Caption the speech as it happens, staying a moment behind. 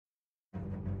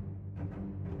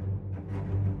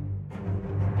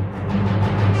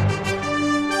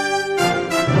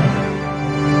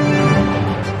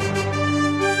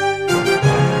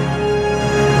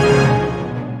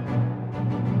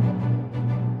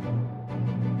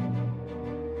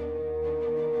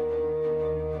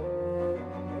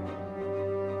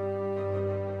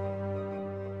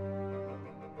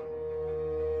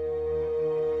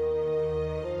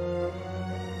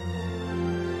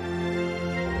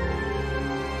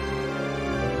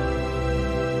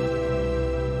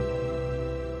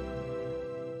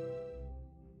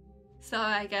So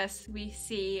I guess we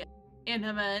see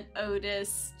Anima and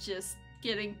Otis just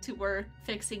getting to work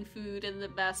fixing food in the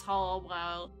mess hall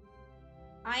while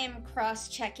I am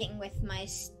cross-checking with my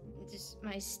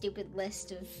stupid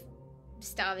list of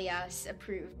Stavias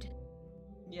approved.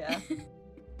 Yeah.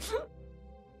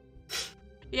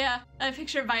 Yeah, I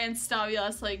picture Vi and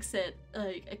Stavias sit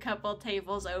a couple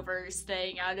tables over,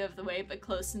 staying out of the way but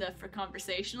close enough for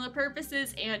conversational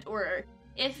purposes and or,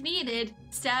 if needed,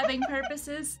 stabbing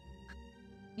purposes.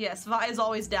 Yes, Vi is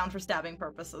always down for stabbing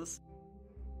purposes.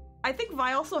 I think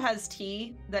Vi also has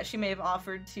tea that she may have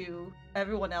offered to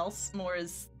everyone else, more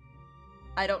as,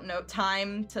 I don't know,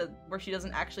 time to where she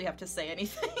doesn't actually have to say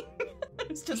anything.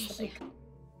 It's just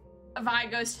Vi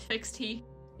goes to fix tea.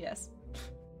 Yes.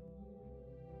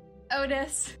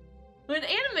 Otis, when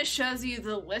Anima shows you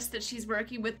the list that she's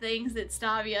working with things that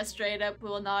Stavia straight up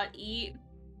will not eat,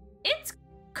 it's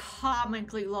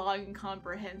comically long and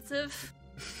comprehensive.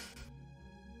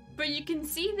 But you can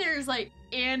see there's,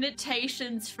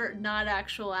 annotations for not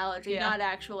actual allergy, not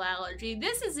actual allergy.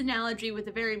 This is an allergy with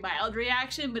a very mild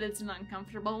reaction, but it's an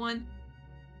uncomfortable one.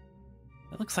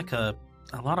 It looks like a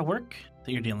lot of work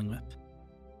that you're dealing with.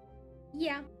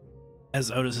 Yeah.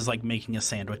 As Otis is, making a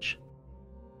sandwich.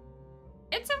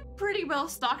 It's a pretty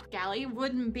well-stocked galley. It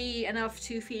wouldn't be enough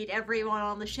to feed everyone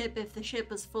on the ship if the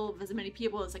ship was full of as many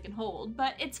people as it can hold,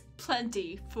 but it's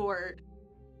plenty for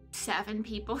 7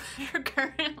 people that are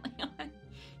currently on.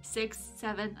 6,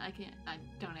 7, I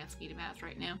don't ask me to math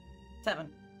right now. 7.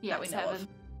 Yeah, that we 7. know of.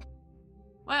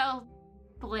 Well,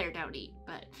 Blair don't eat,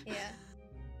 but... Yeah.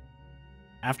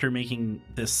 After making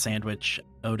this sandwich,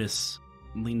 Otis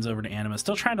leans over to Anima,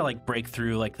 still trying to, break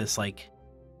through, this,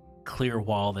 clear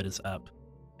wall that is up,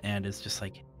 and is just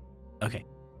okay,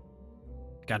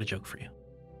 got a joke for you.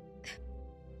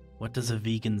 What does a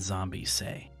vegan zombie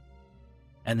say?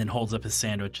 And then holds up his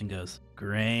sandwich and goes,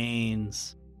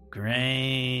 grains.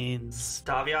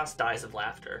 Stavias dies of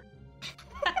laughter.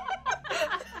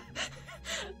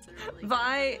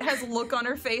 Vi has a look on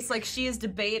her face like she is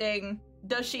debating,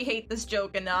 does she hate this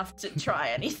joke enough to try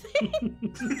anything?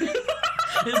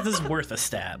 Is this worth a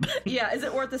stab? Yeah, is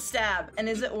it worth a stab? And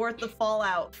is it worth the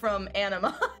fallout from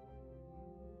Anima?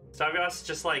 Stavias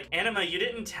just Anima, you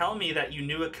didn't tell me that you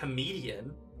knew a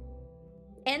comedian.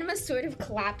 Anima sort of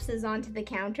collapses onto the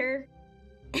counter,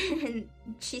 and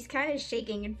she's kind of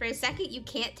shaking, and for a second you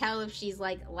can't tell if she's,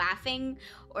 laughing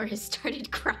or has started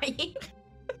crying.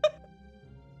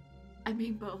 I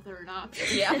mean, both are an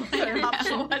option. Yeah, they're an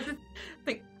option.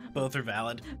 Both are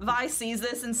valid. Vi sees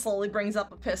this and slowly brings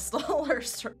up a pistol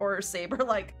or a saber,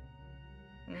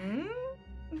 You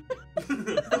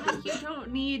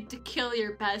don't need to kill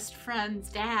your best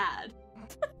friend's dad.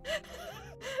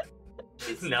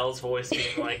 Nell's voice being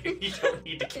you don't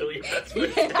need to kill your best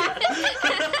friend's dad.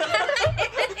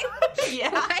 Yeah.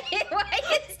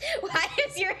 Why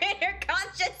is your inner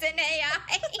conscious an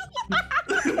AI?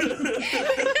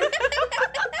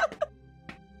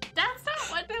 That's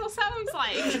not what Bill sounds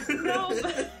like. No.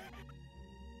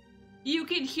 You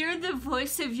can hear the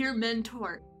voice of your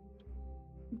mentor.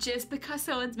 Just because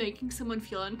someone's making someone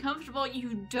feel uncomfortable,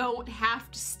 you don't have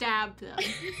to stab them.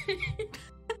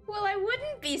 Well, I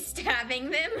wouldn't be stabbing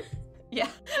them.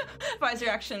 Yeah. Vi's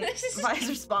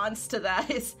response to that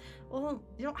is, well,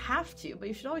 you don't have to, but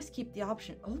you should always keep the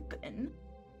option open.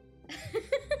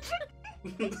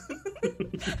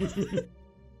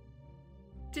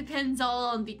 Depends all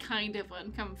on the kind of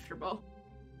uncomfortable.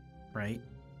 Right.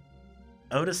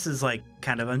 Otis is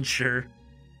kind of unsure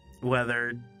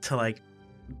whether to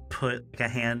put a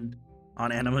hand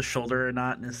on Anima's shoulder or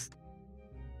not, and is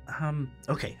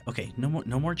okay,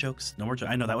 no more jokes.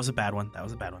 I know that was a bad one.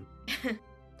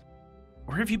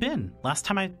 Where have you been? Last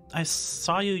time I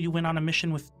saw you went on a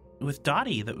mission with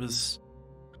Dottie that was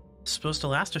supposed to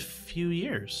last a few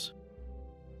years.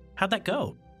 How'd that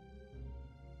go?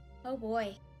 Oh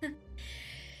boy.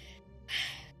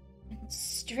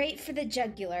 Straight for the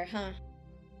jugular, huh?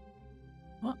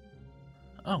 What?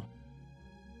 Oh.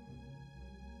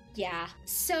 Yeah,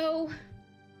 so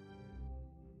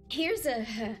here's a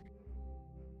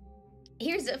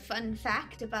fun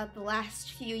fact about the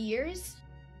last few years.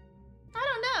 I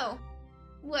don't know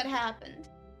what happened.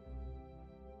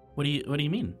 What do you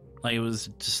mean? It was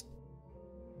just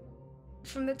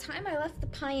From the time I left the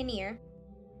Pioneer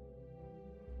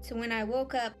to when I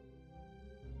woke up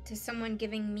to someone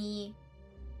giving me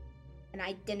an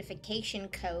identification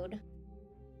code,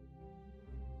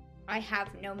 I have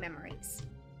no memories.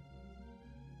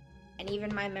 And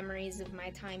even my memories of my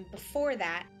time before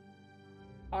that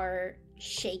are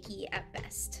shaky at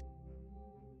best.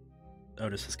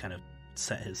 Otis has kind of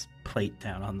set his plate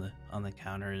down on the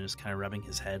counter and is kind of rubbing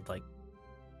his head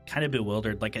kind of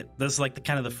bewildered. Like this is like the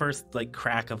kind of the first like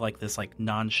crack of like this like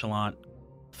nonchalant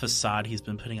facade he's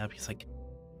been putting up. He's like,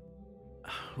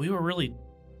 we were really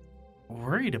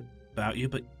worried about you,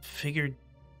 but figured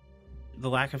the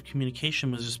lack of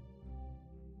communication was just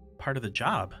part of the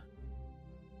job.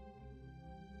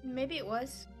 Maybe it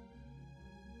was.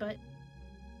 But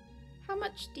how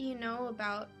much do you know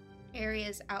about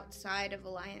areas outside of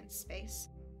Alliance space?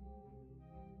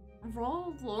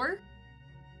 Roll lore,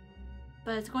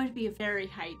 but it's going to be a very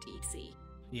high DC.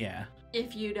 Yeah.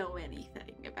 If you know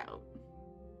anything about.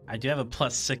 I do have a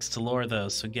 +6 to lore though,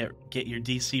 so get your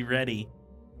DC ready.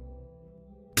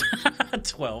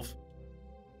 12.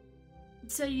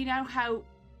 So you know how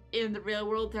in the real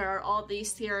world there are all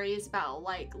these theories about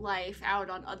like life out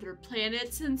on other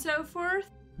planets and so forth,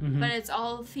 but it's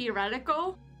all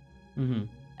theoretical?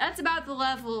 That's about the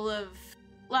level of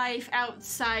life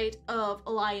outside of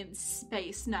Alliance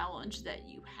space knowledge that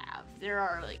you have. There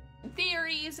are like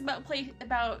theories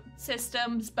about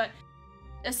systems, but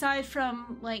aside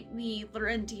from like the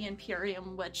Laurenti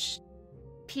Imperium, which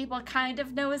people kind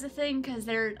of know as a thing because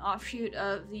they're an offshoot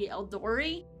of the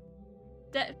Eldori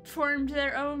that formed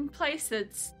their own place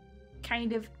that's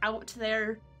kind of out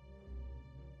there,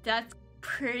 that's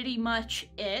pretty much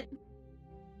it.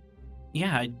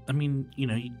 Yeah, I mean, you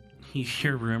know, you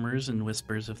hear rumors and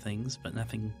whispers of things, but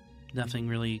nothing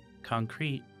really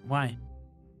concrete. Why?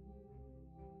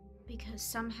 Because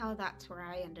somehow that's where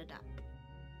I ended up.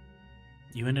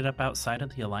 You ended up outside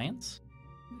of the Alliance?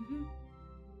 Mm-hmm.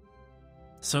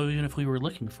 So even if we were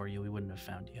looking for you, we wouldn't have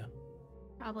found you.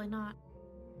 Probably not.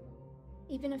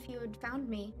 Even if you had found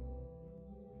me,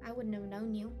 I wouldn't have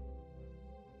known you.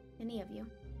 Any of you.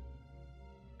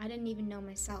 I didn't even know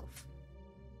myself.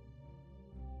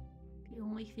 The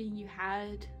only thing you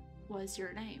had was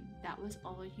your name. That was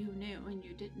all you knew, and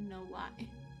you didn't know why.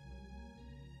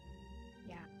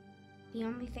 Yeah. The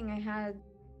only thing I had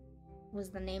was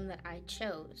the name that I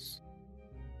chose.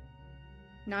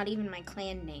 Not even my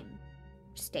clan name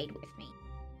stayed with me.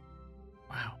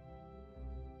 Wow.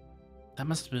 That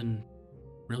must have been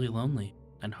really lonely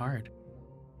and hard.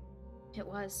 It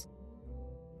was.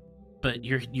 But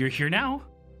you're here now,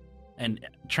 and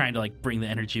trying to like bring the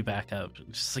energy back up.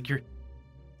 It's just like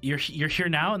you're here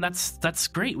now, and that's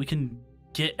great. We can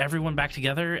get everyone back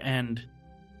together, and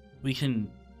we can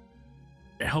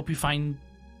help you find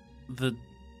the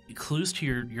clues to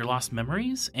your lost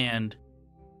memories. And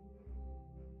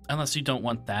unless you don't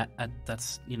want that,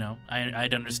 that's, you know,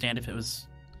 I'd understand if it was.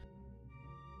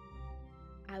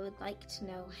 I would like to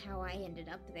know how I ended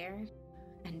up there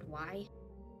and why.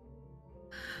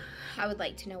 I would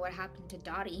like to know what happened to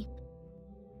Dottie.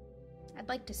 I'd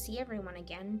like to see everyone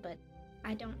again, but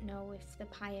I don't know if the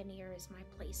Pioneer is my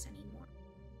place anymore.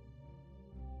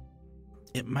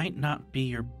 It might not be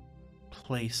your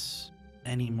place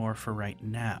anymore for right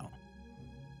now,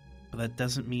 but that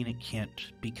doesn't mean it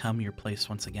can't become your place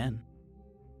once again.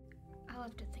 I'll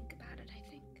have to think about it, I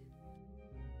think.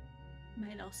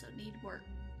 Might also need more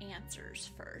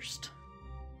answers first.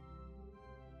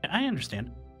 I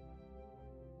understand.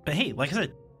 But hey, like I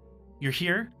said, you're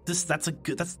here. This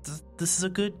is a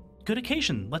good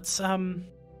occasion. Let's I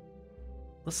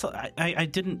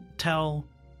didn't tell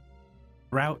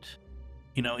Route,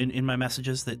 you know, in my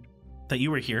messages that you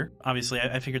were here. Obviously,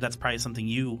 I figured that's probably something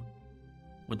you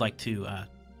would like to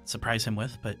surprise him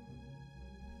with, but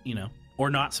you know,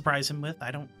 or not surprise him with. I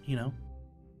don't, you know.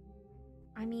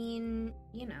 I mean,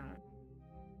 you know.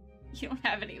 You don't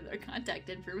have any of their contact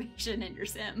information in your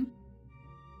sim.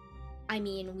 I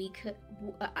mean, we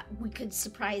could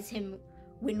surprise him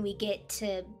when we get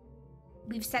to.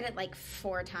 We've said it like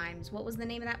 4 times. What was the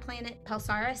name of that planet?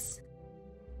 Pelsaris?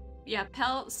 Yeah,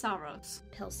 Pelsaros.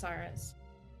 Pelsaris.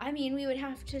 I mean, we would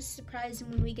have to surprise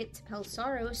him when we get to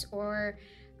Pelsaros, or,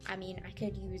 I mean, I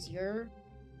could use your.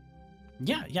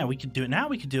 Yeah, we could do it now.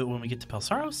 We could do it when we get to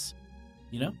Pelsaros.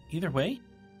 You know, either way.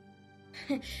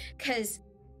 'Cause,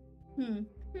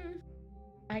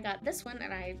 I got this one,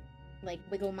 and I, like,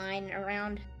 wiggle mine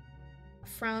around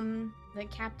from the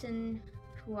captain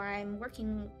who I'm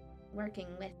working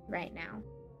with right now.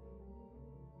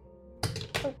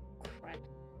 Oh, crud.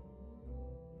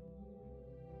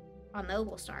 On the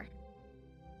Opal Star.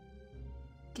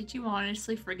 Did you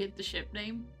honestly forget the ship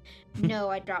name? No,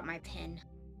 I dropped my pen.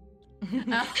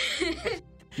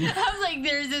 I'm like,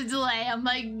 there's a delay. I'm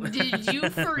like, did you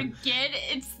forget?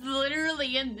 It's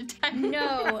literally in the title.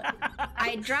 No,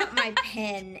 I dropped my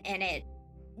pen and it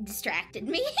distracted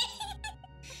me.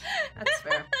 That's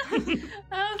fair.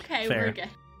 Okay, Fair. we're good.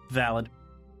 Valid.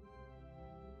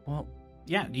 Well,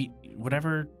 yeah,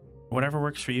 whatever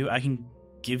works for you. I can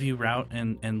give you Route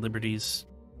and Liberty's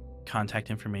contact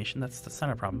information. That's not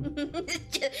a problem.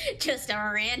 Just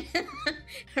a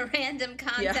random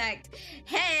contact.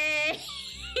 Hey.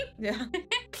 Yeah.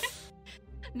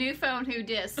 New phone, who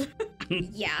dis?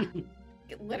 Yeah.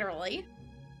 Literally.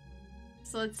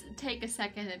 So let's take a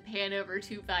second and pan over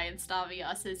to Vi and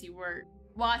Stavias as you were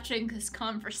watching this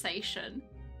conversation.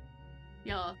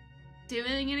 Y'all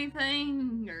doing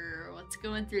anything, or what's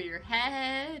going through your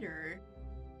head, or?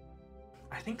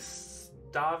 I think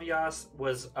Stavias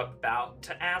was about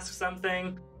to ask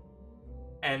something,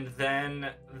 and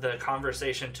then the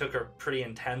conversation took a pretty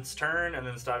intense turn, and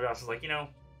then Stavias was like,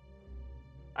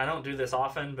 I don't do this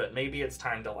often, but maybe it's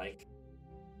time to,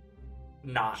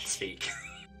 not speak.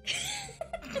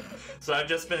 So I've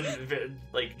just been,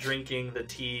 drinking the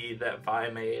tea that Vi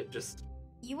made, just...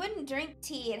 You wouldn't drink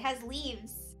tea, it has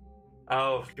leaves.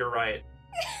 Oh, you're right.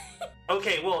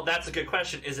 Okay, well, that's a good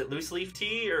question. Is it loose leaf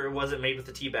tea, or was it made with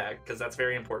a tea bag? Because that's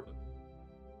very important.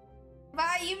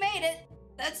 Vi, you made it.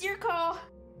 That's your call.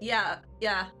 Yeah.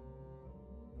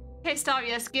 Okay,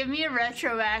 Stavias, give me a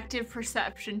retroactive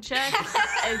perception check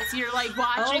as you're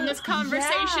watching this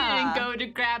conversation and go to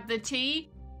grab the tea,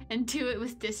 and do it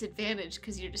with disadvantage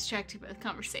because you're distracted by the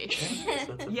conversation.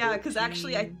 Yeah, because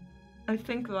actually I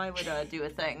think I would do a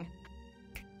thing.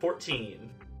 14.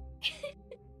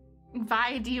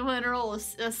 Vi, do you want to roll a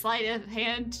sleight of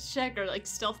hand check or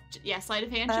stealth? Yeah, sleight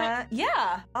of hand check.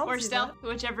 Yeah. Or stealth,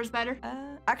 whichever's better.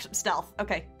 Actually, stealth.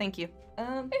 Okay, thank you.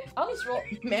 I'll just roll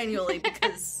manually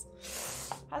because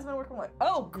how's been working?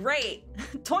 Oh, great.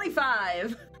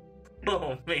 25.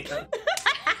 Oh man.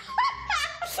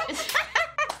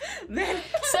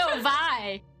 So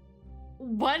Vi,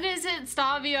 what is it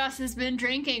Stavias has been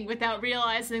drinking without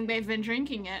realizing they've been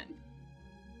drinking it?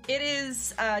 It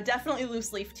is definitely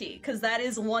loose leaf tea, because that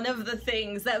is one of the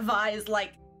things that Vi is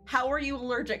like, how are you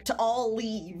allergic to all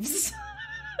leaves?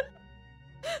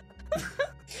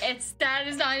 That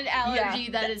is not an allergy,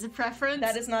 Yeah, that is a preference.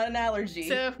 That is not an allergy.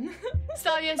 So,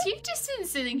 Stavias, you've just been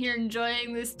sitting here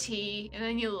enjoying this tea, and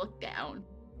then you look down.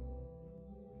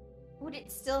 Would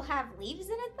it still have leaves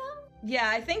in it, though? Yeah,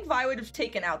 I think Vi would have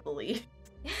taken out the leaf,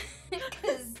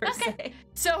 Because per se.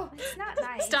 So, it's not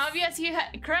nice. Stavias,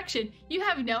 you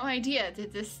have no idea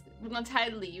that this once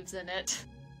had leaves in it.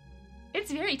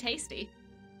 It's very tasty.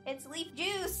 It's leaf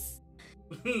juice.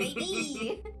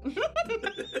 Baby.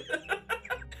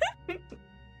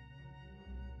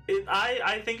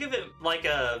 I think of it like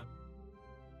a...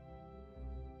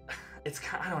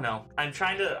 I don't know.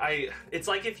 It's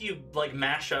like if you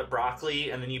mash up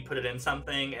broccoli and then you put it in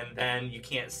something and then you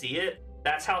can't see it.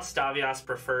 That's how Stavias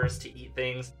prefers to eat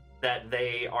things that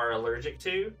they are allergic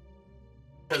to.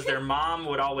 Because their mom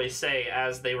would always say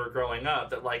as they were growing up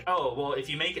that oh, well, if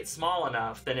you make it small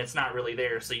enough, then it's not really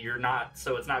there, so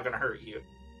it's not going to hurt you.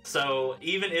 So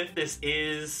even if this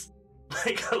is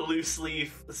a loose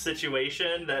leaf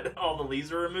situation that all the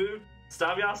leaves were removed,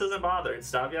 Stavias isn't bothered.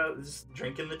 Stavias is just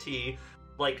drinking the tea,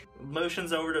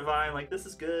 motions over to Vi, this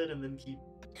is good, and then keep...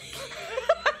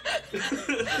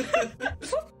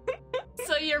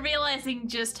 So you're realizing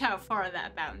just how far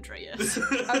that boundary is.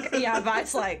 Okay, yeah,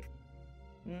 Vi's Vi's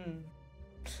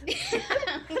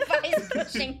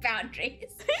pushing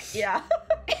boundaries. yeah.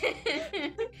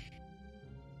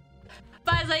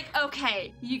 Vi's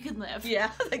okay, you can live.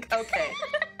 Yeah, okay.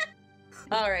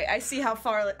 Alright, I see how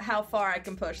far I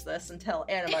can push this and tell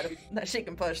Anima that she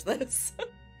can push this.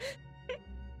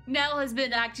 Nell has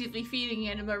been actively feeding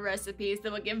Anima recipes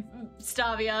that will give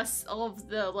Stavias all of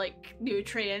the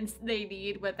nutrients they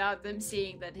need without them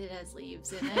seeing that it has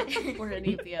leaves in it or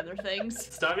any of the other things.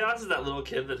 Stavias is that little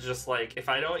kid that's just if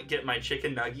I don't get my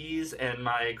chicken nuggies and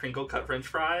my crinkle cut french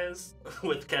fries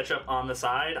with ketchup on the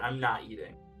side, I'm not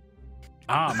eating.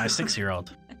 Ah, my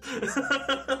 6-year-old.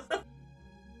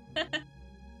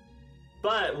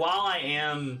 But while I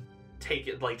am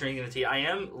drinking the tea, I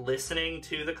am listening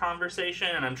to the conversation,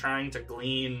 and I'm trying to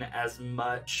glean as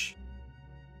much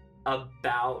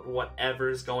about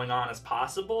whatever's going on as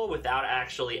possible without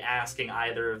actually asking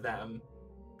either of them.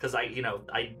 Because I think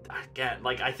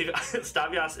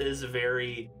Stavias is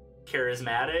very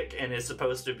charismatic and is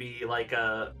supposed to be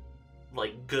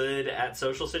good at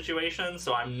social situations,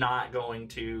 so I'm not going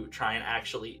to try and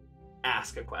actually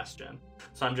ask a question.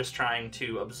 So I'm just trying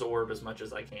to absorb as much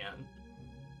as I can.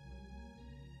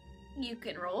 You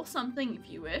can roll something if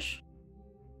you wish.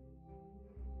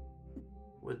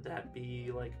 Would that be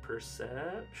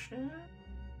perception?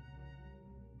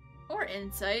 Or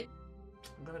insight.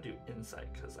 I'm gonna do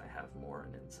insight because I have more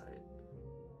in insight.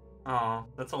 Oh,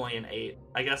 that's only an 8.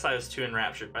 I guess I was too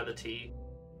enraptured by the tea.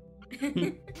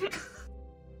 It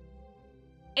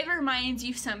reminds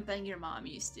you something your mom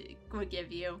would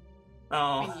give you.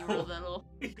 Oh, when you were little.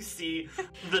 You see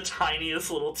the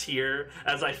tiniest little tear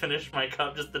as I finish my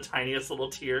cup, just the tiniest little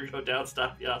tear go down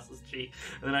Stavias' cheek,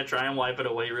 and then I try and wipe it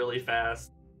away really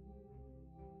fast.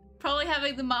 Probably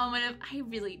having the moment of, I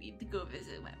really need to go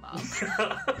visit my mom.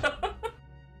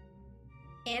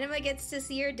 Anima gets to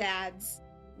see her dad's.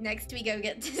 Next we go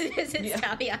get to visit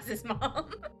Stavias'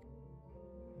 mom.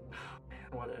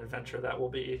 What an adventure that will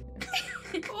be.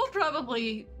 We'll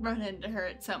probably run into her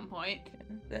at some point.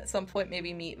 At some point,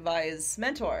 maybe meet Vi's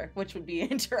mentor, which would be an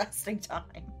interesting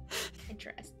time.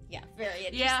 Yeah, very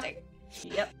interesting.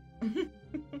 Yep.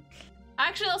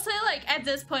 Actually, I'll say, like, at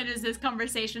this point as this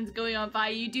conversation's going on by,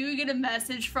 you do get a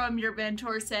message from your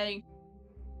mentor saying,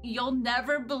 "You'll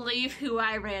never believe who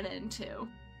I ran into."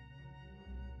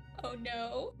 Oh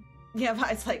no. Yeah,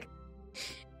 Vi's like,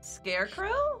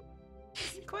 Scarecrow?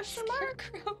 Question mark?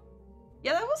 Scarecrow.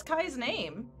 Yeah, that was Kai's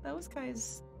name. That was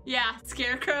Kai's... Yeah,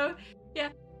 Scarecrow. Yeah.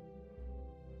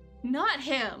 Not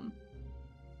him.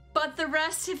 But the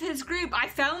rest of his group. I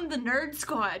found the Nerd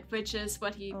Squad, which is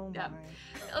what he... Oh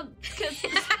my. Because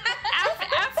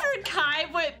after Kai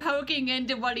went poking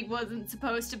into what he wasn't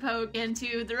supposed to poke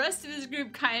into, the rest of his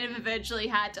group kind of eventually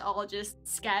had to all just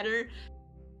scatter.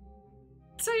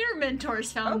 So your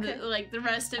mentors found the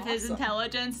rest of his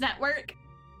intelligence network.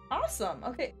 Awesome.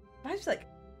 Okay. I was like,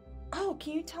 oh,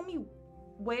 can you tell me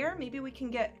where? Maybe we can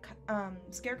get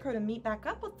Scarecrow to meet back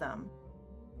up with them.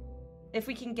 If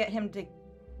we can get him to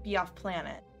be off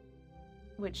planet.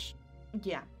 Which,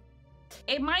 yeah.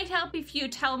 It might help if you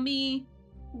tell me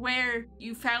where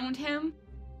you found him.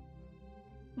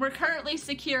 We're currently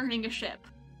securing a ship.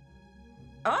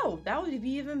 Oh, that would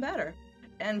be even better.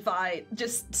 And Vi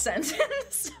just sends him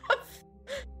the stuff.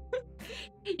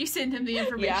 You send him the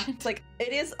information. Yeah, it's like,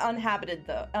 it is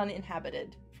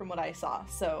uninhabited from what I saw,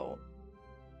 so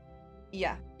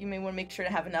yeah, you may want to make sure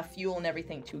to have enough fuel and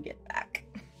everything to get back.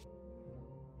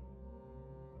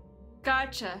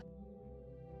 Gotcha.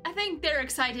 I think they're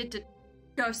excited to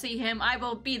go see him. I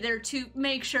will be there to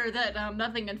make sure that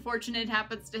nothing unfortunate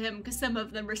happens to him, because some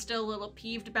of them are still a little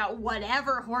peeved about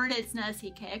whatever hornet's nest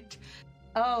he kicked.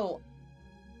 Oh.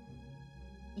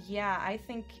 Yeah, I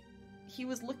think he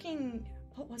was looking...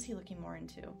 What was he looking more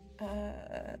into?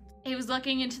 He was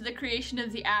looking into the creation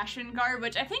of the Ashen Guard,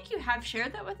 which I think you have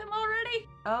shared that with him already.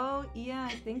 Oh, yeah,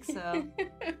 I think so.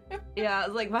 Yeah, I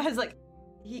was like,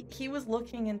 he was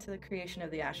looking into the creation of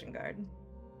the Ashen Guard.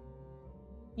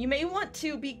 You may want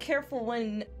to be careful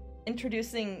when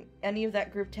introducing any of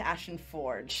that group to Ashen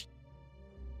Forged.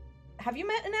 Have you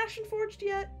met an Ashen Forged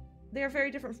yet? They are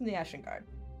very different from the Ashen Guard.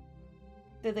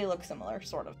 They look similar,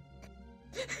 sort of.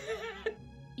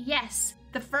 Yes,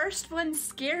 the first one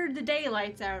scared the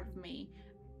daylights out of me.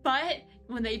 But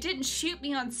when they didn't shoot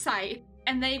me on sight,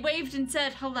 and they waved and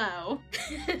said hello,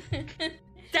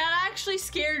 that actually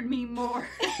scared me more.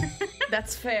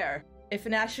 That's fair. If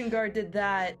an Ashen Guard did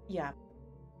that, yeah.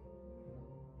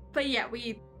 But yeah,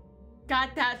 we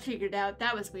got that figured out.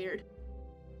 That was weird.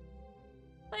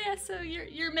 But yeah, so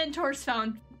your mentor's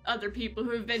found other people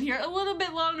who have been here a little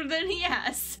bit longer than he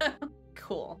has. So.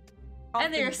 Cool.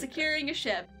 And they're securing a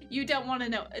ship. You don't want to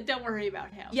know. Don't worry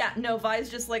about him. Yeah, no, Vi's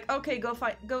just like, okay, go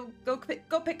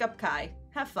pick up Kai.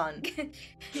 Have fun.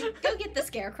 Go get the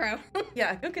Scarecrow.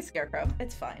 Yeah, go get Scarecrow.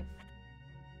 It's fine.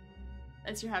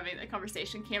 As you're having that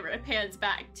conversation, camera pans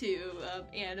back to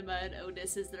Anima and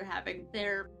Otis as they're having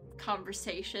their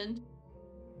conversation.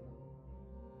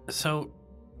 So,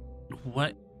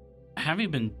 what have you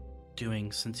been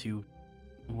doing since you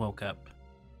woke up?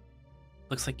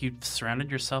 Looks like you've surrounded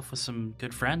yourself with some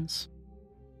good friends.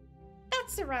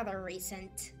 That's a rather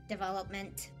recent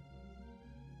development.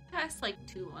 Past like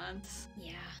 2 months.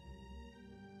 Yeah.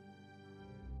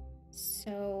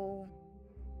 So,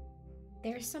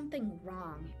 there's something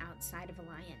wrong outside of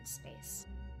Alliance space.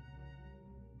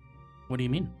 What do you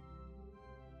mean?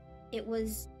 It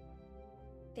was...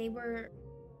 They were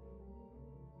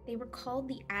called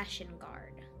the Ashen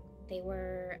Guard. They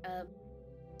were a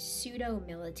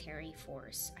pseudo-military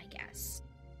force, I guess.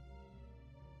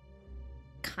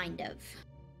 Kind of.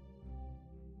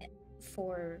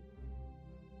 For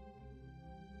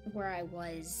where I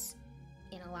was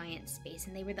in Alliance space,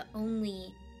 and they were the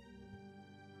only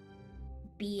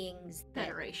beings that...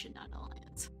 Federation, not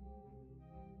Alliance.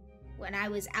 When I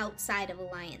was outside of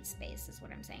Alliance space, is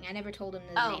what I'm saying. I never told him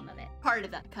the name of it. Part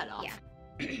of that cut off.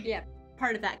 Yeah. Yeah,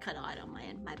 part of that cut off on my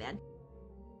end. My bad.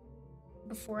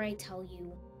 Before I tell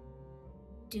you,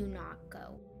 do not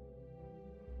go.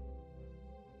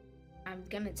 I'm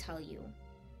gonna tell you,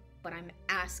 but I'm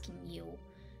asking you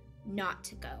not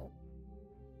to go.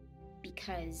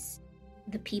 Because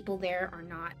the people there are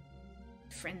not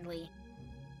friendly.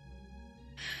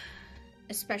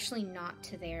 Especially not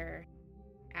to their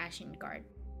Ashen Guard.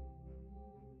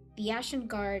 The Ashen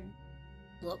Guard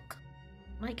look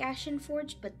like Ashen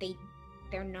Forge, but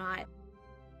they're not.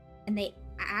 And they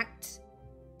act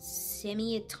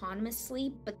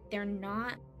semi-autonomously, but they're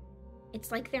not.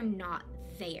 It's like they're not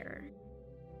there.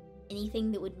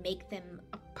 Anything that would make them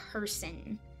a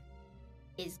person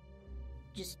is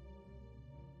just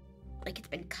like it's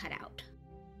been cut out.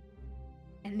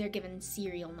 And they're given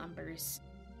serial numbers.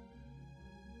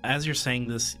 As you're saying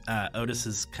this,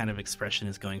 Otis's kind of expression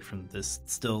is going from this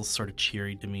still sort of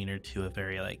cheery demeanor to a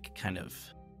very, like, kind of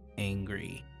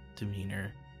angry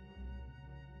demeanor.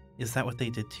 Is that what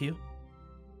they did to you?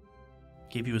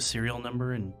 Gave you a serial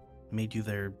number and made you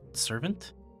their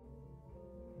servant?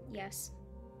 Yes.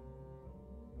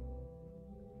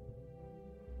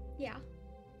 Yeah.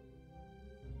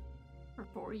 For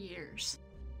 4 years.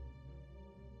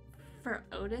 For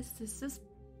Otis, this is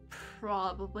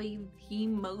probably the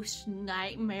most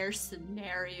nightmare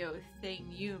scenario thing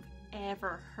you've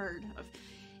ever heard of.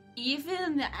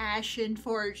 Even the Ashen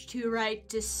Forge to write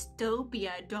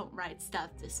dystopia don't write stuff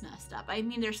this messed up. I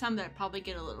mean, there's some that probably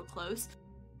get a little close.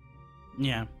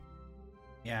 Yeah.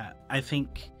 Yeah, I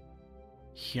think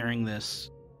hearing this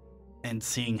and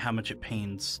seeing how much it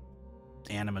pains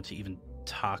Anima to even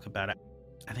talk about it,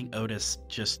 I think Otis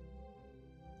just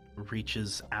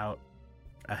reaches out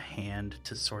a hand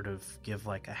to sort of give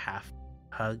like a half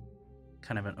hug,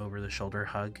 kind of an over-the-shoulder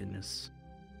hug, and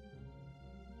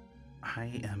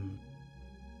I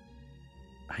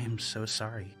am so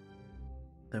sorry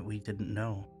that we didn't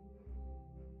know.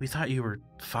 We thought you were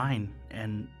fine,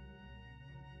 and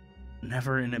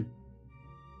never in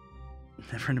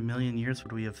a million years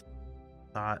would we have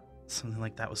thought something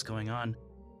like that was going on.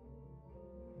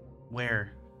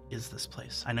 Where is this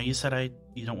place? I know you said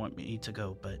you don't want me to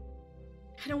go, but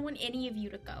I don't want any of you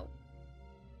to go.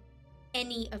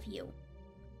 Any of you.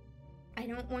 I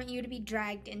don't want you to be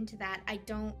dragged into that.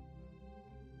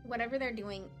 Whatever they're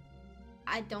doing,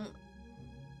 I don't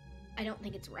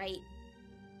think it's right.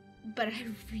 But I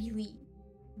really,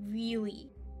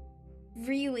 really,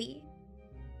 really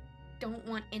don't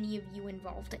want any of you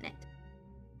involved in it.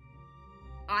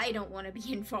 I don't want to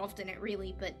be involved in it,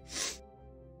 really, but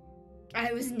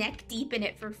I was neck deep in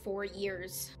it for 4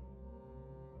 years.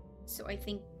 So I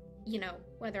think,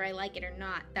 whether I like it or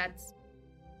not, that's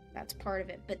part of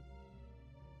it.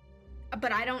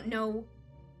 But I don't know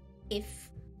if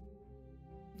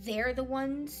they're the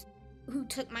ones who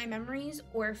took my memories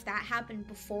or if that happened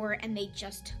before and they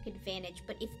just took advantage.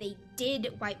 But if they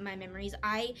did wipe my memories,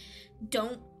 I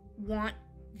don't want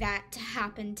that to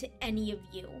happen to any of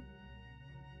you.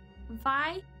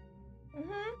 Vi?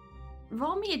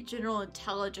 Roll me a general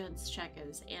intelligence check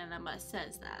as Anima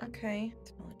says that. Okay,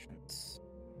 intelligence.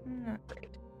 Not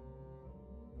great.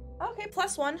 Okay,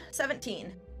 +1,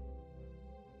 17.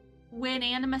 When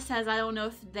Anima says, I don't know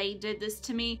if they did this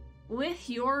to me, with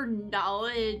your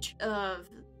knowledge of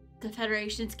the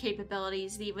Federation's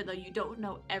capabilities, even though you don't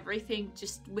know everything,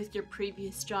 just with your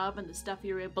previous job and the stuff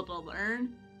you were able to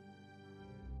learn,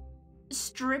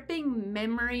 stripping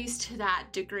memories to that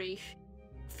degree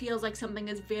feels like something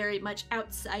that's very much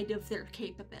outside of their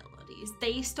capabilities.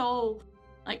 They stole,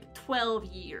 12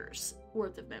 years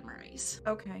worth of memories.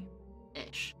 Okay.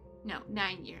 Ish. No,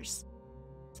 9 years.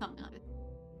 Something like that.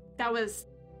 That was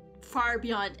far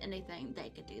beyond anything they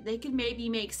could do. They could maybe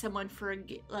make someone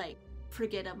forget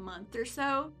a month or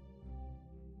so.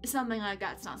 Something like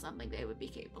that's not something they would be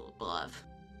capable of.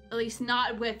 At least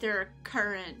not with their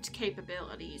current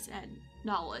capabilities and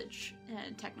knowledge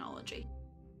and technology.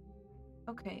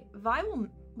 Okay, Vi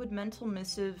would mental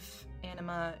missive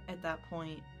Anima at that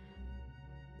point,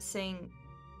 saying,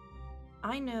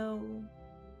 I know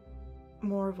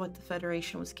more of what the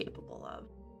Federation was capable of,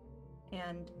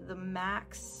 and the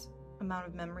max amount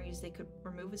of memories they could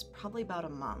remove is probably about a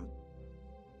month.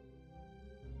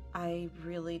 I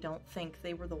really don't think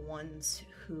they were the ones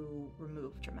who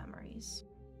removed your memories,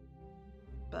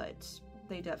 but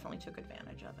they definitely took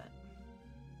advantage of it.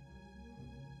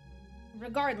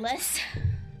 Regardless.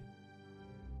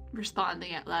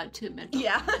 Responding out loud to mental.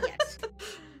 Yeah. Yes.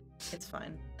 It's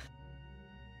fine.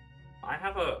 I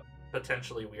have a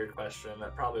potentially weird question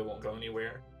that probably won't go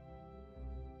anywhere.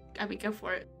 I mean, go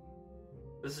for it.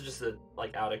 This is just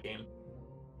out of game.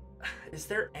 Is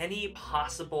there any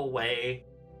possible way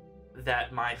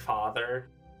that my father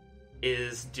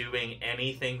is doing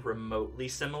anything remotely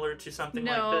similar to something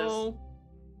like this?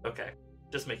 Okay,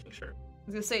 just making sure. I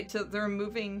was gonna say, they're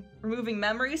removing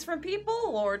memories from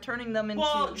people, or turning them into...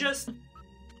 Well, just...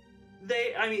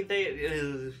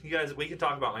 you guys, we can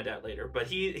talk about my dad later, but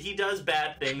he does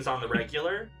bad things on the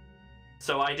regular.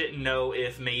 So I didn't know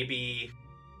if maybe...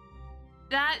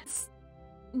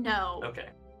 No. Okay.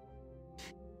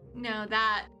 No,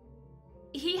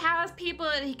 he has people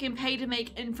that he can pay to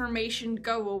make information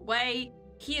go away.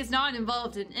 He is not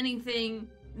involved in anything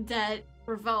that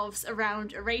revolves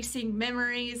around erasing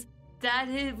memories. That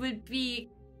it would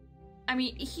be... I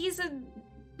mean, he's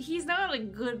not a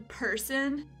good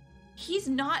person. He's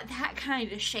not that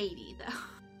kind of shady,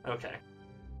 though. Okay.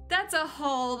 That's a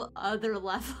whole other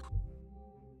level.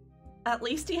 At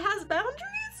least he has boundaries?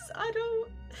 I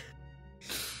don't...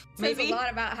 Says a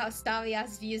lot about how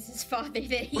Stavias views his father that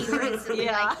he recently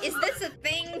Yeah. like, is this a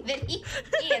thing that he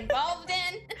involved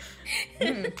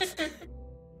in?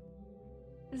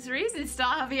 There's a reason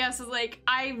Stavias was like,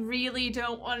 I really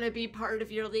don't want to be part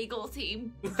of your legal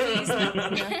team. Please no.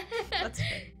 That's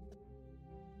fair.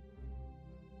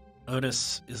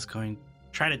 Otis is going to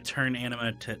try to turn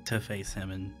Anima to face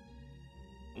him and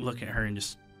look at her and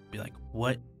just be like,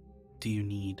 what do you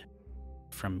need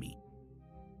from me?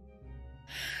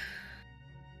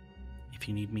 If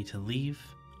you need me to leave,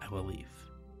 I will leave.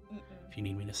 If you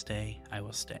need me to stay, I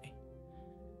will stay.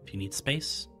 If you need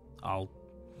space, I'll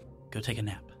go take a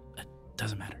nap. It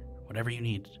doesn't matter. Whatever you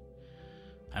need.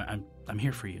 I'm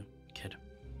here for you, kid.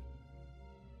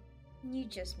 You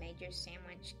just made your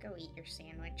sandwich. Go eat your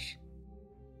sandwich.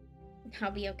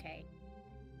 I'll be okay.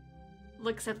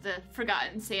 Looks at the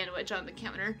forgotten sandwich on the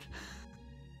counter.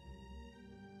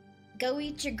 Go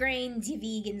eat your grains, you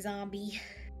vegan zombie.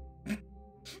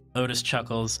 Otis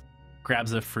chuckles,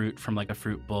 grabs a fruit from like a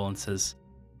fruit bowl and says,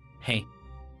 hey,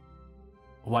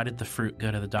 why did the fruit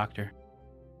go to the doctor?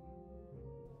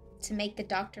 To make the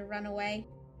doctor run away.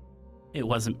 It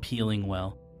wasn't peeling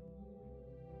well.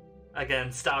 Again,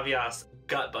 Stavias,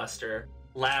 gutbuster,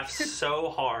 laughs so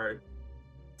hard,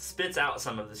 spits out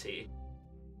some of the tea.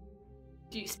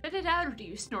 Do you spit it out or do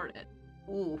you snort it?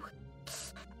 Ooh.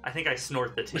 I think I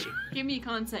snort the tea. Give me a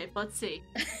con save. Let's see.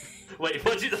 Wait,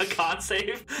 what'd you do? The con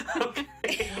save? Okay.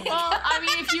 Well, I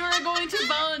mean, if you were going to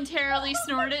voluntarily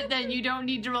snort it, then you don't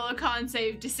need to roll a con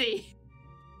save to see.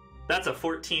 That's a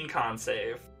 14 con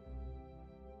save.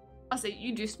 I'll say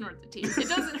you do snort the tea. It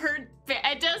doesn't hurt.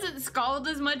 It doesn't scald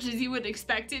as much as you would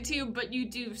expect it to, but you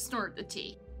do snort the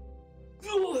tea.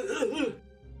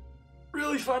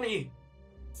 Really funny.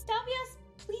 Stavias,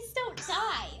 please don't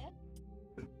die.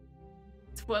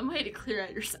 It's one way to clear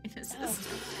out your sinuses. Oh,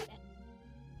 God.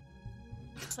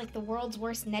 It's like the world's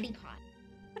worst neti pot.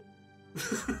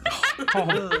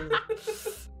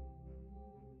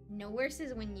 No worse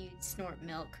is when you snort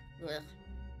milk. Ugh,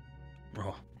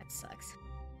 Bro. that sucks.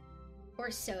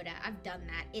 Or soda. I've done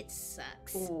that. It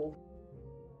sucks. Ooh.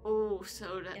 Oh,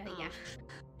 soda. Yeah.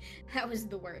 That was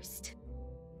the worst.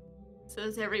 So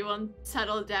has everyone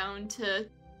settled down to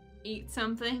eat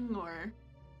something, or?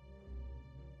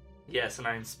 Yes, and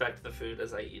I inspect the food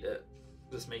as I eat it.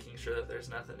 Just making sure that there's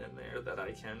nothing in there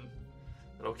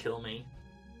that'll kill me.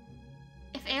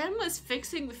 If Anima's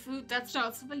fixing the food, that's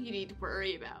not something you need to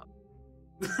worry about.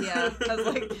 Yeah, I was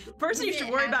like, the person you Does should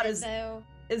it worry have about it, though?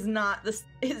 is not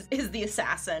is the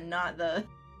assassin, not the...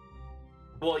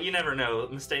 Well, you never know.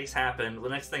 Mistakes happen. The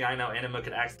next thing I know, Anima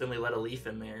could accidentally let a leaf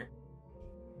in there.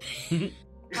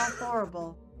 How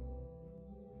horrible.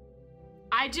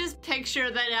 I just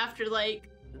picture that after, like,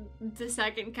 the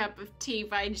second cup of tea,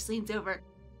 Vi just leans over.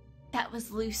 That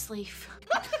was loose leaf.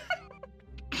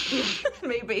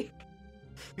 Maybe.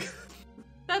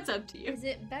 That's up to you. Is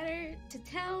it better to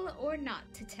tell or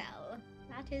not to tell?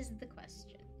 That is the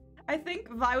question. I think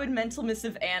Vi would mental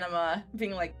missive Anima,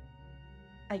 being like,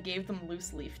 I gave them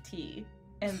loose leaf tea,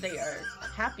 and they are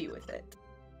happy with it.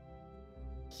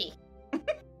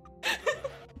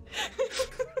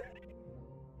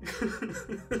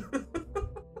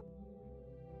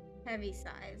 Heavy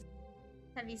sighs.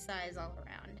 Heavy sighs all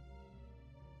around.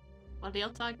 What do y'all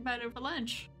talk about over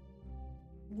lunch?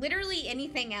 Literally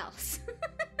anything else.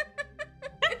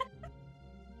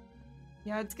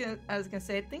 Yeah, I was gonna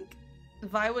say, I think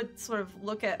Vi would sort of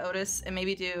look at Otis and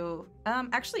maybe do,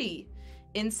 actually,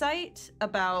 insight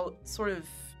about sort of,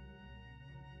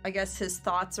 I guess, his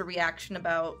thoughts or reaction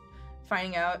about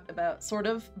finding out about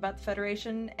the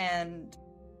Federation and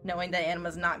knowing that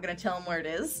Anima's not gonna tell him where it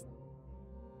is.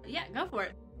 Yeah, go for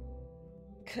it.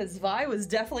 Because Vi was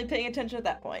definitely paying attention at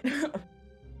that point.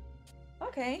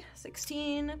 Okay,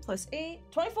 16 plus 8,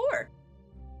 24.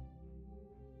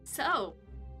 So,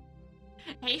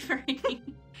 Avery,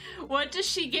 what does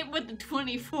she get with the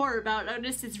 24 about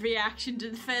Otis's reaction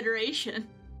to the Federation?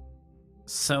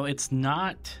 So it's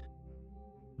not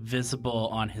visible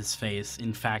on his face.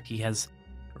 In fact, he has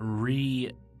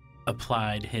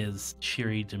reapplied his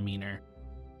cheery demeanor,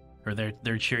 or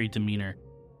their cheery demeanor,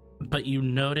 But you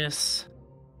notice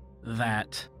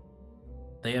that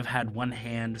they have had one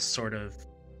hand sort of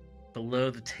below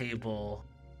the table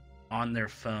on their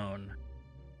phone,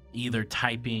 either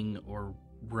typing or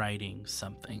writing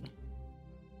something.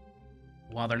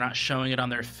 While they're not showing it on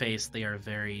their face, they are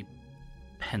very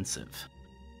pensive.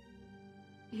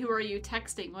 Who are you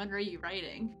texting? What are you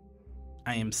writing?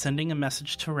 I am sending a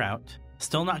message to Route,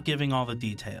 still not giving all the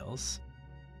details.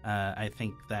 I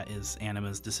think that is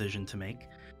Anima's decision to make.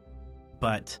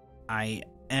 But I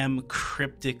am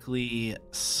cryptically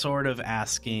sort of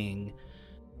asking,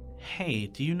 hey,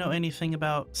 do you know anything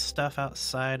about stuff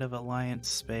outside of Alliance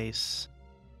space?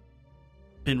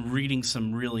 Been reading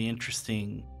some really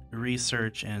interesting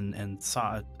research and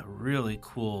saw a really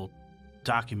cool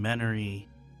documentary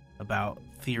about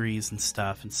theories and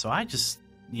stuff. And so I just,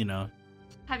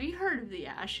 Have you heard of the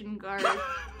Ashen Guard?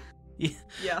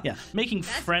 Yeah. Making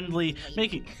That's friendly,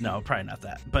 late. no, probably not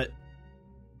that, but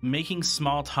making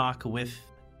small talk with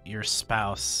your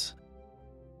spouse,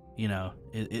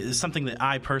 is something that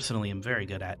I personally am very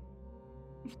good at.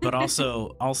 But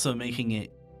also making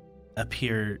it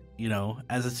appear,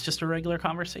 as it's just a regular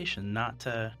conversation, not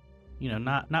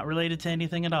not related to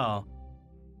anything at all.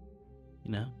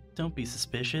 Don't be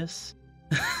suspicious.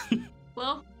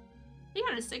 Well, he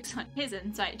got a 6 on his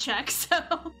insight check,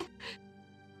 so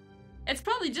it's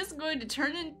probably just going to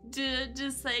turn into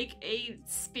just like a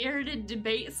spirited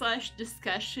debate /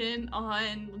 discussion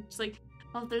on just like,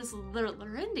 well, there's the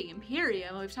Lorendi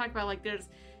Imperium. We've talked about like there's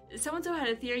so-and-so had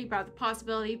a theory about the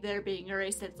possibility of there being a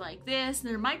race that's like this, and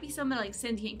there might be something like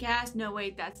sentient gas. No,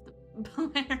 wait, that's the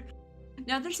Blair.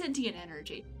 Now they're sentient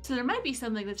energy. So there might be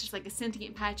something that's just like a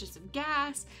sentient patches of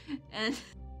gas, and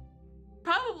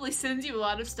probably sends you a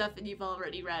lot of stuff that you've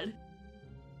already read.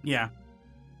 Yeah,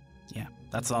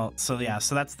 that's all. So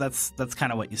that's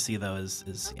kind of what you see though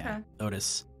is Okay.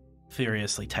 Otis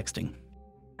furiously texting.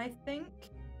 I think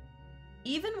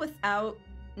even without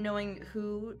knowing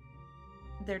who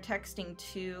they're texting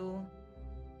to,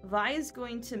 Vi is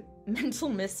going to mental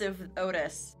missive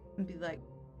Otis and be like,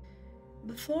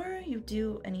 before you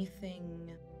do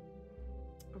anything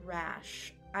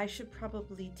rash, I should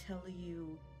probably tell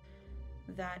you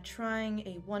that trying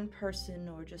a one person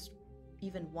or just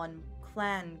even one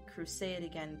clan crusade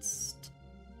against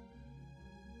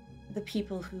the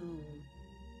people who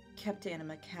kept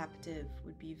Anima captive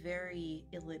would be very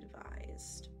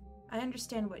ill-advised. I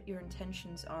understand what your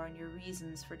intentions are and your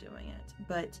reasons for doing it,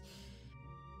 but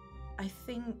I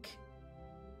think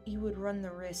you would run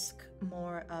the risk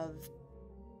more of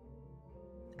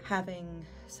having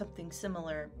something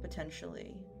similar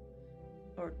potentially,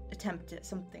 or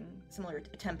something similar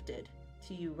attempted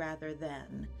to you rather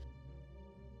than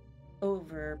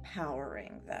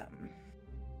overpowering them.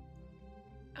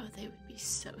 Oh, they would be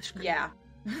so screwed. Yeah.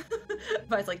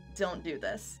 But it's like, don't do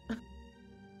this.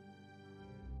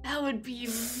 That would be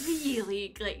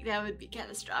really, that would be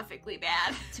catastrophically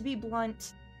bad. To be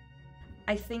blunt,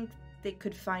 I think they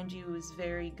could find you as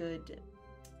very good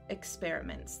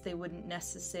experiments. They wouldn't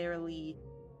necessarily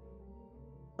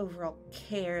overall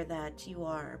care that you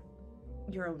are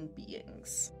your own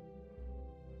beings.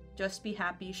 Just be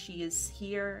happy she is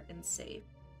here and safe.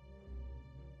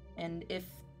 And if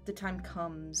the time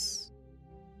comes,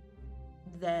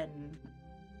 then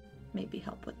maybe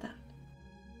help with that.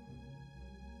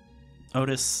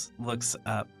 Otis looks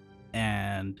up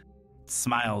and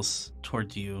smiles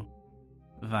towards you,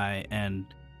 Vi, and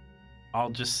I'll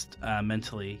just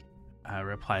mentally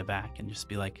reply back and just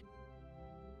be like,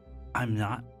 I'm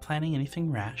not planning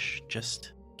anything rash,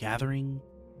 just gathering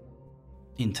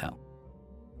intel.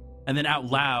 And then out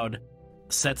loud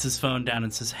sets his phone down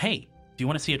and says, hey, do you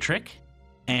want to see a trick?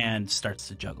 And starts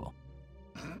to juggle.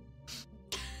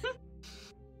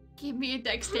 Give me a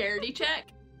dexterity check.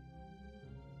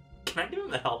 Can I give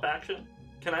him the help action?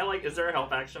 Is there a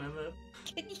help action in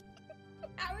this?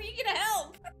 How are you gonna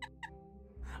help?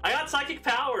 I got psychic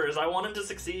powers. I want him to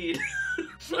succeed.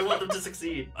 I want them to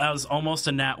succeed. That was almost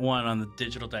a nat 1 on the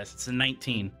digital dice. It's a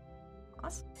 19.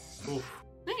 Awesome. Oof.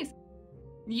 Nice.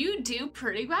 You do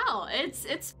pretty well.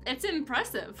 It's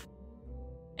impressive.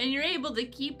 And you're able to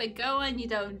keep it going. You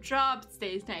don't drop. It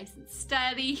stays nice and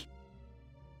steady.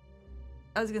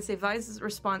 I was gonna say, Vi's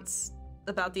response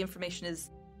about the information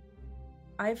is,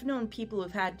 I've known people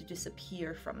who've had to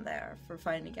disappear from there for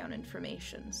finding out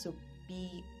information, so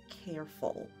be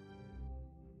careful.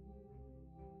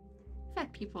 I've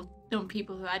had people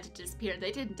who had to disappear.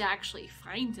 They didn't actually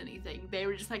find anything. They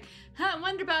were just like, I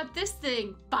wonder about this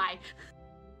thing. Bye.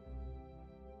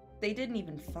 They didn't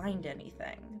even find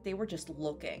anything. They were just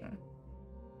looking.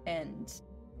 And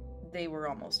they were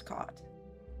almost caught.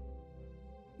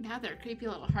 Now they're a creepy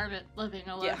little hermit living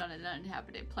alone Yeah. on an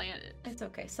uninhabited planet. It's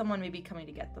okay. Someone may be coming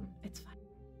to get them. It's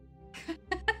fine.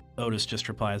 Otis just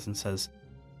replies and says,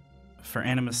 "For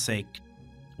Anima's sake,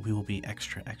 we will be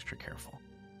extra, extra careful.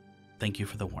 Thank you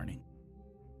for the warning."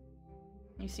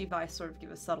 You see Vi sort of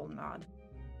give a subtle nod.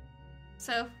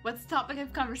 So, what's the topic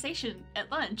of conversation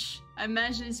at lunch? I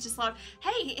imagine it's just like,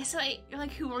 hey, so you're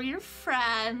like, who are your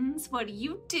friends? What do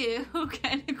you do?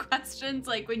 Kind of questions,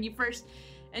 like when you first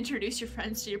introduce your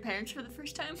friends to your parents for the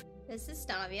first time. This is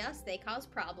Stavias. They cause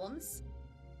problems.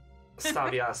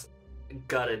 Stavias,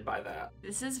 gutted by that.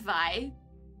 This is Vi.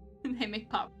 They make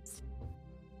pops.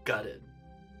 Gutted.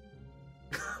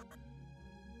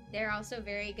 They're also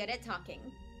very good at talking.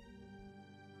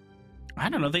 I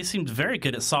don't know. They seemed very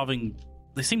good at solving.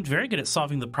 They seemed very good at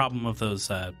solving the problem of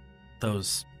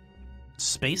those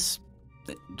space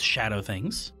shadow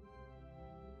things.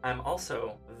 I'm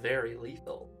also very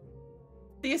lethal.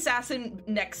 The assassin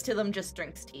next to them just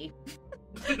drinks tea.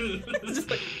 It's just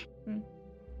like,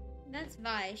 That's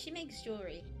Vi. She makes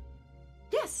jewelry.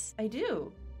 yes, I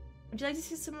do. Would you like to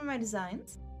see some of my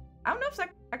designs? I don't know if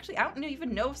actually, I don't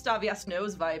even know if Stavias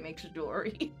knows Vi makes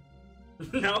jewelry.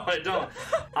 No, I don't.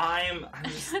 I'm I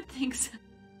just, don't think so.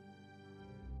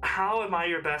 how am I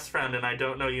your best friend and I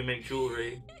don't know you make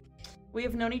jewelry? We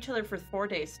have known each other for 4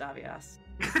 days, Stavias.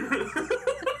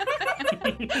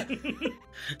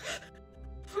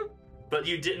 But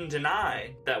you didn't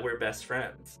deny that we're best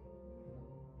friends.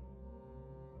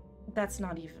 That's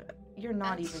not even. You're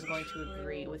not That's even going to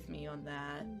agree true. with me on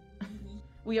that.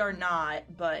 We are not,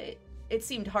 but it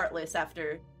seemed heartless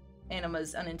after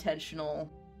Anima's unintentional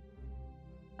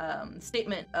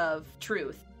statement of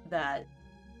truth that.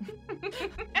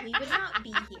 We would not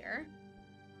be here.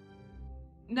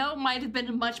 No, it might have been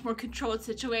a much more controlled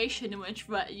situation in which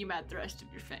you met the rest of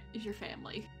your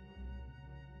family.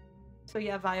 So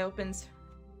yeah, Vi opens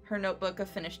her notebook of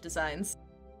finished designs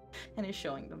and is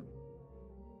showing them.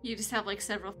 You just have like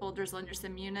several folders on your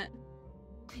sim unit.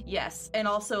 Yes, and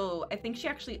also I think she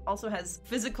actually also has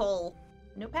physical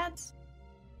notepads.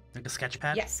 Like a sketch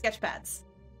pad? Yes, sketch pads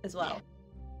as well.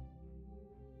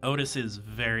 Otis is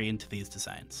very into these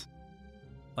designs.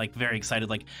 Like, very excited,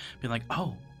 like, being like,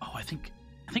 oh, I think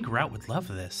Route would love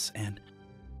this, and,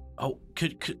 oh,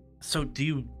 so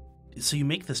you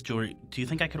make this jewelry, do you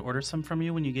think I could order some from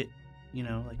you when you get,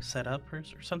 like, set up or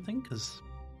something? Because...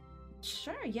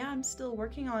 Sure, yeah, I'm still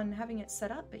working on having it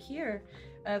set up, but here,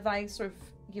 Vi sort of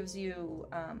gives you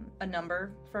a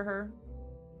number for her.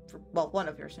 For one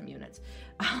of your sim units.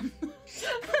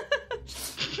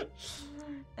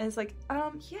 And it's like,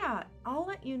 yeah, I'll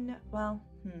let you know. Well,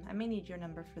 I may need your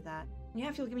number for that. Yeah,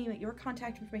 if you'll give me your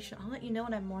contact information, I'll let you know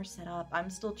when I'm more set up. I'm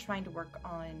still trying to work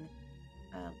on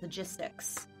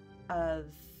logistics of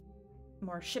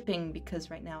more shipping because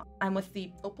right now I'm with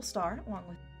the Opal Star along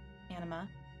with Anima,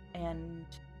 and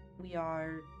we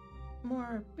are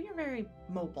very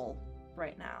mobile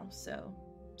right now, so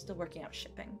still working out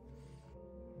shipping.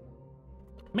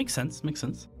 Makes sense.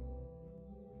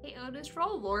 Hey Otis,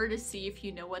 roll lore to see if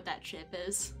you know what that chip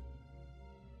is.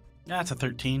 That's a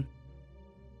 13.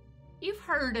 You've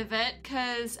heard of it,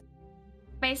 because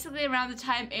basically around the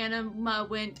time Anima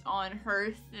went off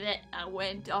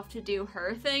to do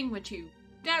her thing, which you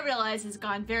now realize has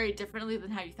gone very differently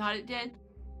than how you thought it did,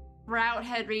 Route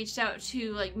had reached out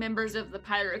to like members of the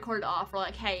Pirate Corps to offer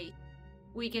like, hey,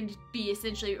 we can be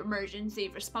essentially emergency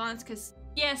response, because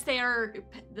yes, the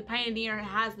Pioneer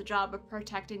has the job of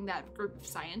protecting that group of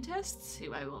scientists,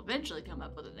 who I will eventually come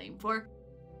up with a name for.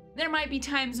 There might be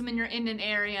times when you're in an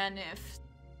area and if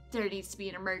there needs to be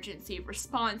an emergency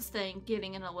response thing,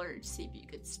 getting an alert to see if you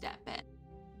could step in.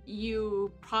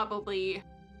 You probably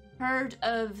heard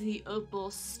of the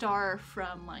Opal Star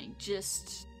from like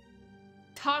just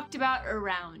talked about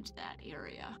around that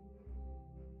area.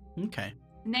 Okay.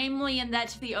 Namely in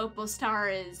that the Opal Star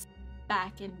is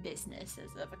back in business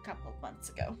as of a couple of months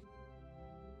ago.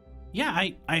 Yeah,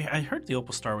 I heard the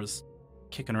Opal Star was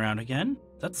kicking around again.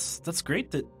 That's great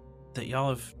that y'all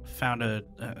have found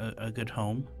a good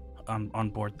home on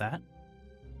board that.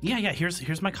 Yeah,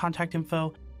 here's my contact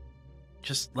info.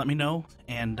 Just let me know,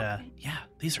 and Okay. yeah,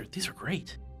 these are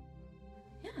great.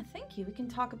 Yeah, thank you. We can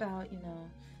talk about,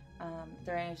 if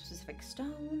there are any specific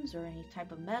stones or any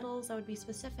type of metals that would be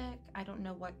specific. I don't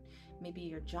know what maybe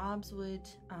your jobs would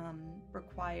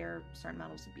require certain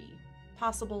metals to be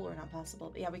possible or not possible.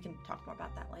 But yeah, we can talk more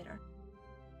about that later.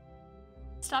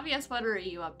 Stavias, what are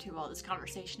you up to while this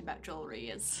conversation about jewelry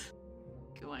is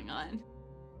going on?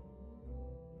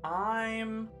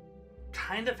 I'm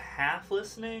kind of half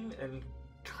listening and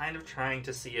kind of trying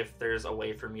to see if there's a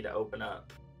way for me to open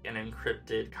up an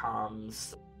encrypted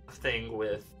comms thing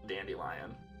with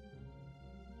Dandelion.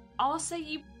 I'll say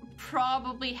you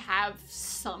probably have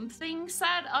something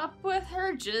set up with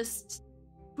her, just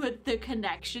with the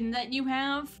connection that you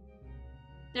have.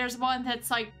 There's one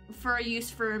that's like for use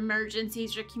for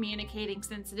emergencies or communicating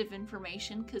sensitive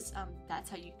information, because that's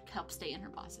how you help stay in her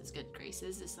boss's good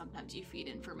graces, is sometimes you feed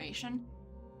information.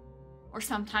 Or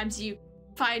sometimes you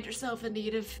find yourself in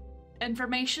need of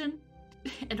information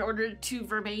in order to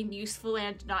remain useful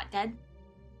and not dead.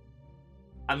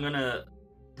 I'm gonna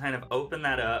kind of open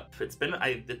that up.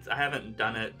 I haven't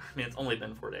done it. I mean, it's only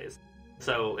been 4 days.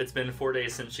 So it's been 4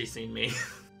 days since she's seen me.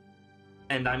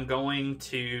 And I'm going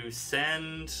to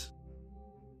send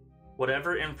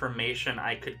whatever information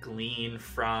I could glean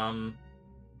from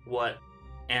what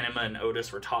Anima and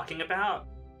Otis were talking about.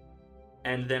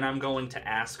 And then I'm going to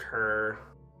ask her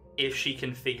if she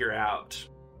can figure out,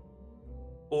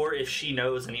 or if she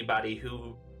knows anybody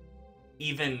who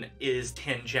even is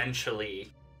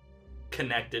tangentially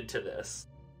connected to this.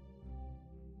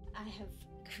 I have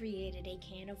created a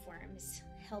can of worms.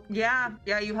 Help. Yeah,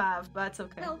 you have, but that's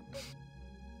okay. Help.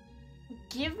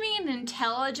 Give me an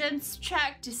intelligence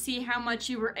check to see how much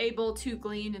you were able to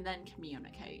glean and then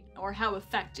communicate, or how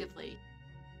effectively.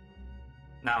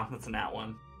 No, that's a nat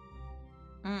one.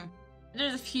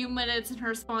 There's a few minutes and her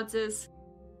response is,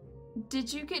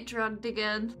 "Did you get drugged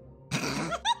again?"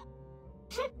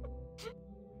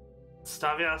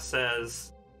 Stavias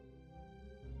says,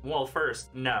 well,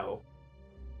 first, no.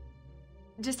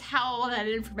 Just how all that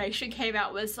information came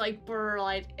out was like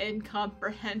borderline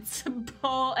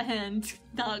incomprehensible and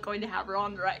not going to have her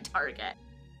on the right target.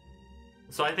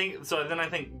 So then I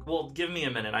think, well, give me a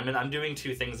minute. I'm doing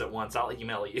two things at once. I'll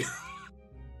email you.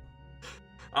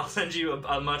 I'll send you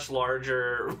a much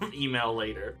larger email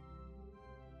later.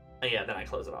 And yeah, then I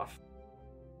close it off.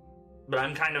 But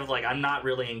I'm kind of like, I'm not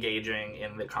really engaging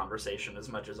in the conversation as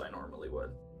much as I normally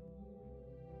would.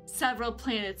 Several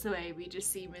planets away, we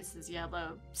just see Mrs.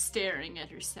 Yellow staring at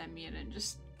her simian and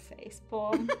just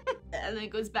facepalm, and then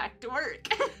goes back to work.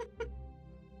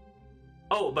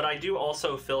 Oh, but I do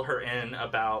also fill her in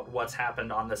about what's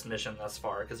happened on this mission thus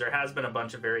far, because there has been a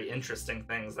bunch of very interesting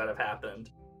things that have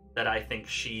happened that I think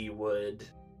she would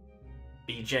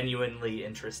be genuinely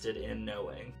interested in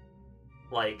knowing.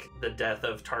 Like the death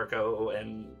of Tarko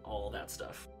and all that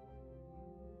stuff.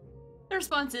 The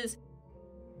response is,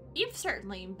 "You've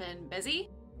certainly been busy.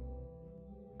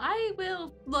 I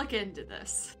will look into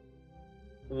this."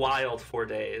 Wild 4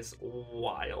 days.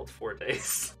 Wild 4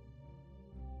 days.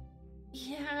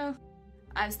 Yeah.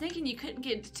 I was thinking you couldn't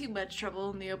get into too much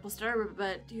trouble in the Opal Star,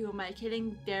 but who am I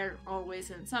kidding? They're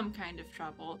always in some kind of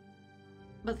trouble.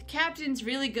 But the captain's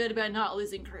really good about not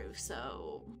losing crew,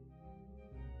 so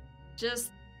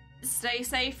just stay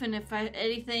safe, and if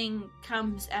anything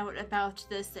comes out about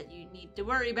this that you need to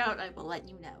worry about, I will let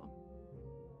you know.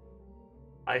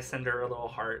 I send her a little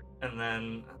heart, and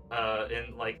then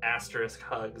in like asterisk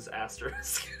hugs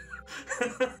asterisk.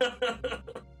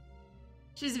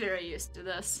 She's very used to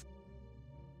this.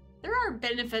 There are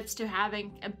benefits to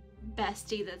having a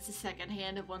bestie that's the second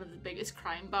hand of one of the biggest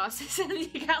crime bosses in the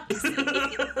galaxy.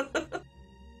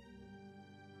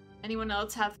 Anyone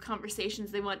else have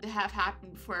conversations they want to have happen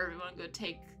before everyone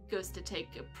goes to take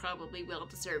a probably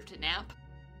well-deserved nap?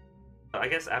 I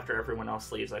guess after everyone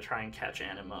else leaves, I try and catch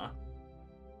Anima.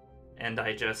 And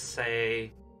I just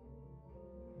say,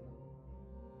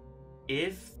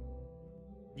 if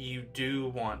you do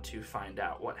want to find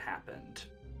out what happened,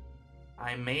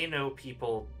 I may know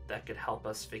people that could help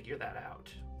us figure that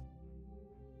out.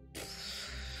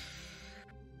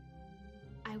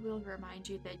 I will remind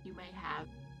you that you may have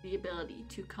the ability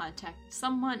to contact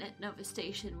someone at Nova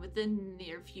Station within the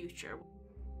near future,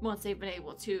 once they've been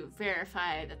able to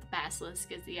verify that the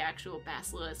Basilisk is the actual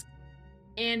Basilisk,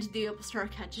 and the Opal Star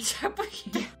catches up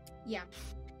with you. Yeah.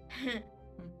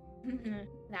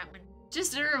 That one.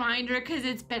 Just a reminder, because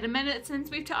it's been a minute since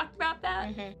we've talked about that.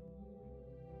 Mm-hmm.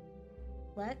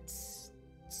 Let's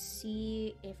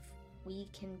see if we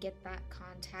can get that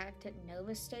contact at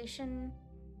Nova Station.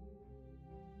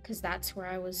 Because that's where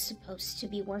I was supposed to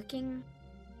be working.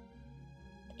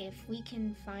 If we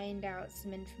can find out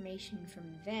some information from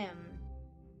them,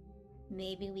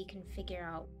 maybe we can figure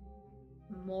out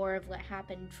more of what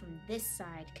happened from this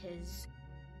side, because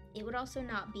it would also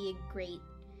not be a great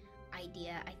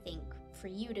idea, I think, for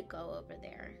you to go over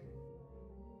there.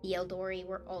 The Eldori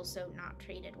were also not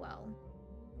treated well.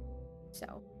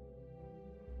 So.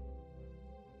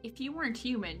 If you weren't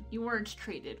human, you weren't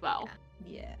treated well.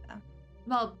 Yeah.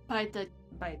 Well, by the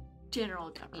By general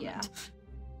government. Yeah.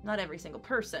 Not every single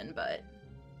person, but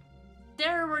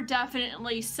There were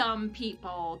definitely some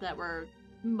people that were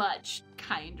much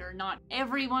kinder. Not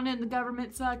everyone in the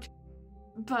government sucked,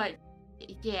 but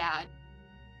yeah.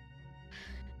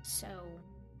 So,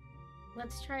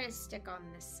 let's try to stick on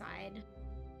this side.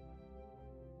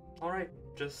 Alright,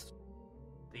 just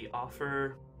the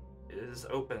offer is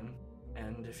open,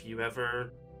 and if you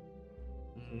ever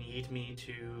need me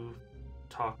to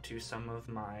talk to some of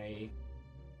my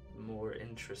more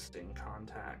interesting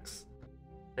contacts,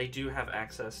 they do have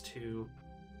access to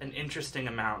an interesting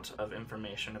amount of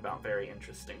information about very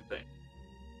interesting things.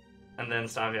 And then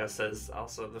Stavias says,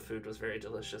 also, the food was very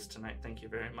delicious tonight, thank you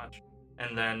very much.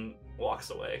 And then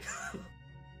walks away.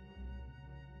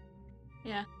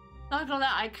 Yeah. Not gonna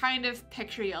lie, I kind of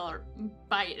picture y'all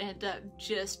might end up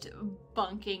just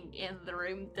bunking in the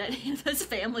room that this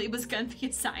family was gonna be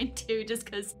assigned to, just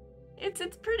because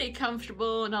it's pretty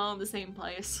comfortable and all in the same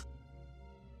place.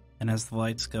 And as the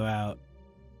lights go out,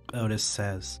 Otis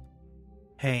says,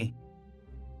 "Hey,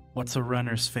 what's a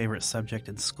runner's favorite subject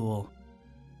in school?"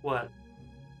 What?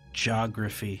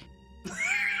 Geography.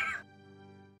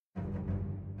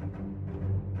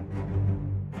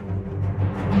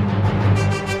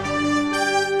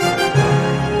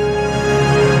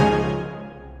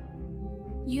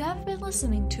 You have been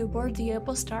listening to Aboard the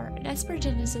Opal Star, an Esper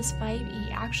Genesis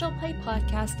 5e actual play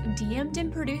podcast DM'd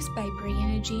and produced by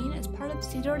Brianna Jean as part of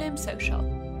Pseudonym Social,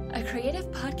 a creative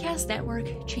podcast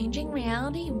network changing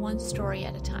reality one story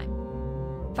at a time.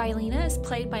 Vilena is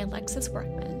played by Alexis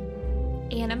Workman.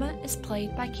 Anima is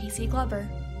played by Casey Glover.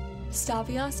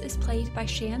 Stavias is played by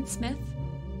Shan Smith.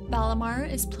 Balamar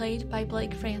is played by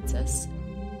Blake Francis.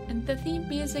 And the theme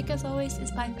music, as always,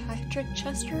 is by Patrick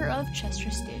Chester of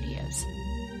Chester Studios.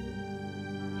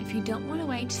 If you don't want to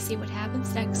wait to see what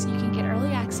happens next, you can get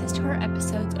early access to our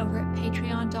episodes over at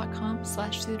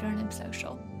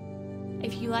patreon.com/pseudonymsocial.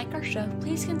 If you like our show,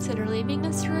 please consider leaving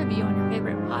us a review on your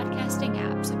favorite podcasting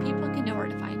app so people can know where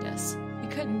to find us. We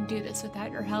couldn't do this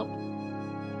without your help.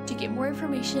 To get more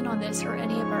information on this or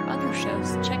any of our other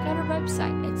shows, check out our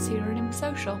website at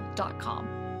pseudonymsocial.com.